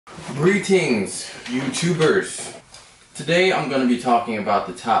Greetings, YouTubers! Today I'm going to be talking about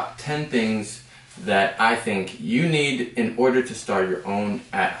the top 10 things that I think you need in order to start your own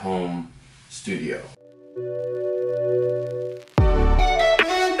at-home studio.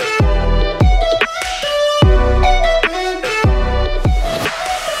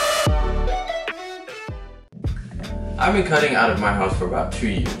 I've been cutting out of my house for about 2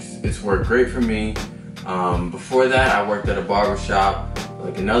 years. It's worked great for me. Before that, I worked at a barber shop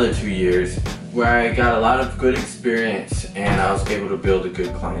like another 2 years where I got a lot of good experience and I was able to build a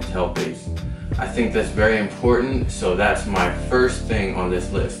good clientele base. I think that's very important, so that's my first thing on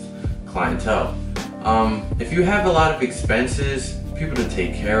this list, clientele. If you have a lot of expenses, people to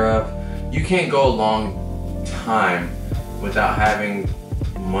take care of, you can't go a long time without having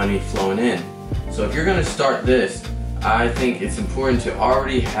money flowing in. So if you're going to start this, I think it's important to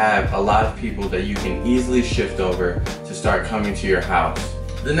already have a lot of people that you can easily shift over to start coming to your house.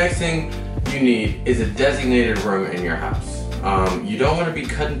 The next thing you need is a designated room in your house. You don't want to be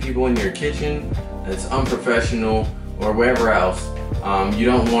cutting people in your kitchen. That's unprofessional, or wherever else. You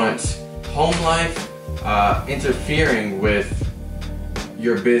don't want home life interfering with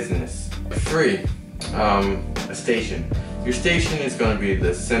your business. 3, a station. Your station is going to be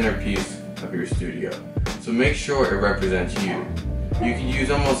the centerpiece of your studio. So make sure it represents you. You can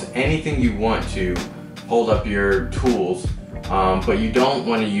use almost anything you want to hold up your tools, but you don't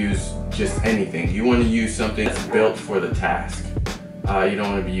want to use just anything. You want to use something that's built for the task. You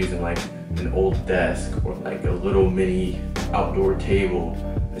don't want to be using like an old desk or like a little mini outdoor table.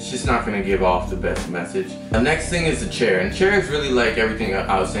 It's just not going to give off the best message. The next thing is the chair, and chair is really like everything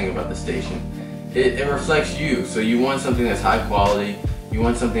I was saying about the station. It reflects you, so you want something that's high quality. You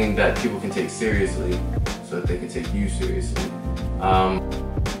want something that people can take seriously so that they can take you seriously. I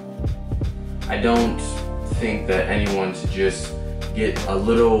don't think that anyone should just get a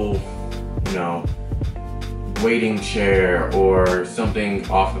little, waiting chair or something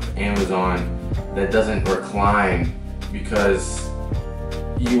off of Amazon that doesn't recline, because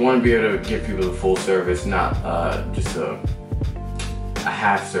you want to be able to give people the full service, not just a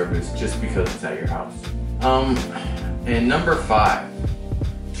half service just because it's at your house. And number 5.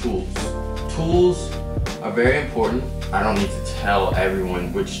 Tools. Tools are very important. I don't need to tell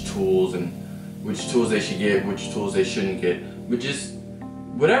everyone which tools they should get, which tools they shouldn't get, but just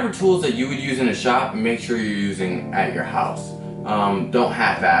whatever tools that you would use in a shop, make sure you're using at your house. Don't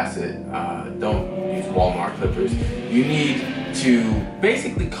half-ass it. Don't use Walmart clippers. You need to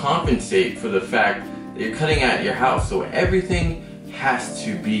basically compensate for the fact that you're cutting at your house, so everything has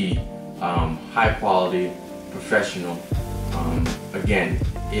to be high quality, professional. Again,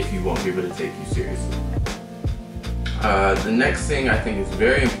 if you want people to take you seriously. The next thing I think is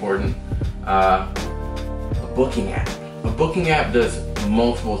very important, a booking app. A booking app does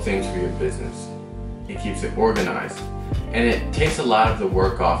multiple things for your business. It keeps it organized, and it takes a lot of the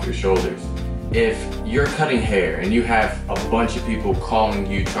work off your shoulders. If you're cutting hair and you have a bunch of people calling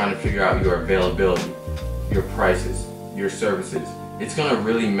you trying to figure out your availability, your prices, your services, it's going to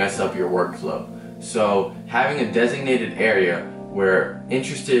really mess up your workflow. So having a designated area where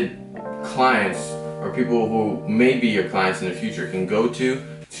interested clients or people who may be your clients in the future can go to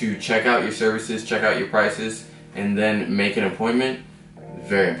check out your services, check out your prices, and then make an appointment,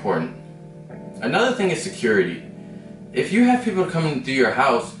 very important. Another thing is security. If you have people coming through your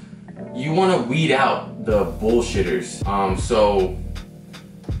house, you want to weed out the bullshitters. So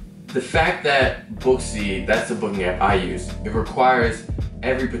the fact that Booksy, that's the booking app I use, it requires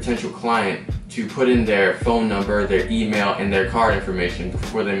every potential client to put in their phone number, their email, and their card information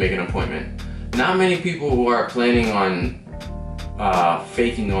before they make an appointment. Not many people who are planning on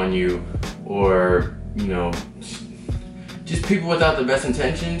faking on you, or just people without the best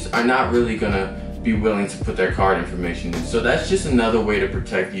intentions, are not really gonna be willing to put their card information in. So that's just another way to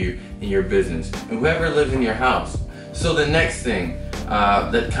protect you in your business and whoever lives in your house. So the next thing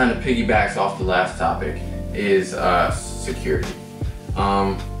that kind of piggybacks off the last topic is security.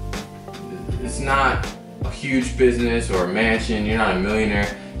 It's not a huge business or a mansion. You're not a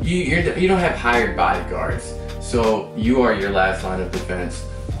millionaire. You don't have hired bodyguards, so you are your last line of defense.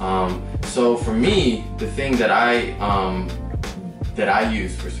 So for me, the thing that I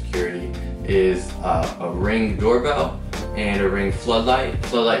use for security is a Ring doorbell and a Ring floodlight.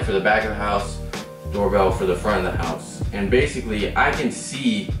 Floodlight for the back of the house, doorbell for the front of the house. And basically, I can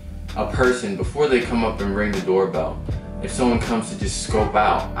see a person before they come up and ring the doorbell. If someone comes to just scope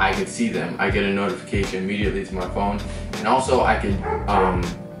out, I can see them. I get a notification immediately to my phone, and also I could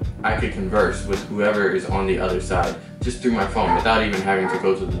converse with whoever is on the other side just through my phone without even having to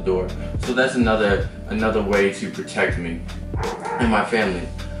go to the door. So that's another way to protect me and my family.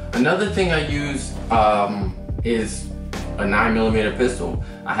 Another thing I use is a 9mm pistol.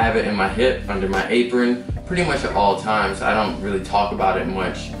 I have it in my hip, under my apron, pretty much at all times. I don't really talk about it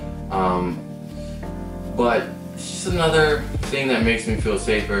much, but it's just another thing that makes me feel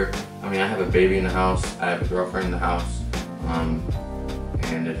safer. I mean, I have a baby in the house, I have a girlfriend in the house,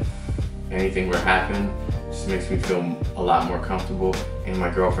 and if anything were to happen, it just makes me feel a lot more comfortable. And my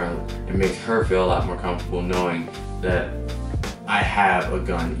girlfriend, it makes her feel a lot more comfortable knowing that I have a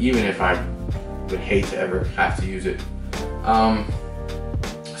gun, even if I would hate to ever have to use it.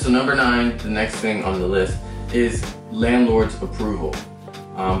 So number 9, the next thing on the list, is Landlords Approval.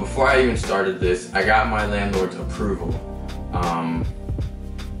 Before I even started this, I got my landlord's approval.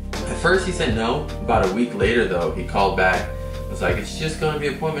 At first he said no. About a week later though, he called back. Was like, it's just gonna be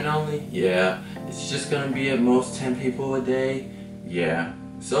appointment only? Yeah. It's just gonna be at most 10 people a day? Yeah.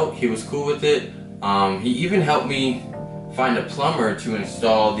 So he was cool with it. He even helped me find a plumber to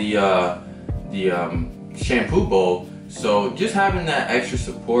install the shampoo bowl. So just having that extra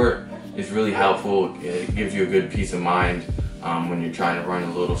support is really helpful. It gives you a good peace of mind when you're trying to run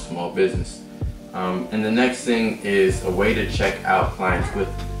a little small business. And the next thing is a way to check out clients with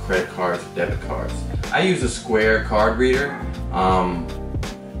credit cards, debit cards. I use a Square card reader.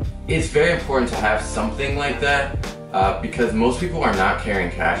 It's very important to have something like that because most people are not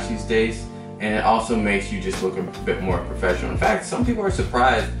carrying cash these days, and it also makes you just look a bit more professional. In fact, some people are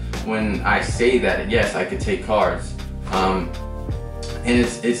surprised when I say that, yes, I could take cards. And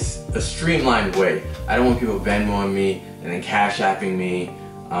it's a streamlined way. I don't want people Venmoing me and then Cash Apping me.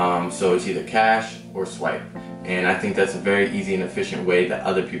 So it's either cash or swipe. And I think that's a very easy and efficient way that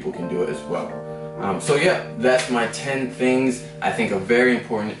other people can do it as well. So yeah, that's my 10 things I think are very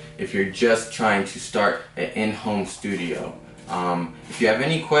important if you're just trying to start an in-home studio. If you have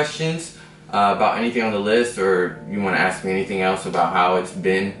any questions about anything on the list, or you want to ask me anything else about how it's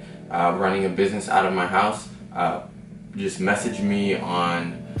been running a business out of my house, just message me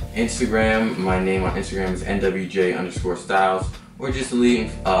on Instagram. My name on Instagram is nwj_styles, or just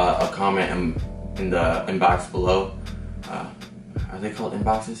leave a comment in the inbox below. Are they called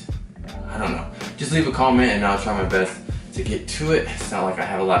inboxes? I don't know. Just leave a comment and I'll try my best to get to it. It's not like I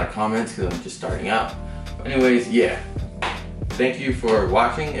have a lot of comments because I'm just starting out. But anyways, yeah. Thank you for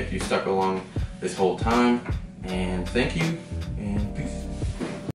watching if you stuck along this whole time, and thank you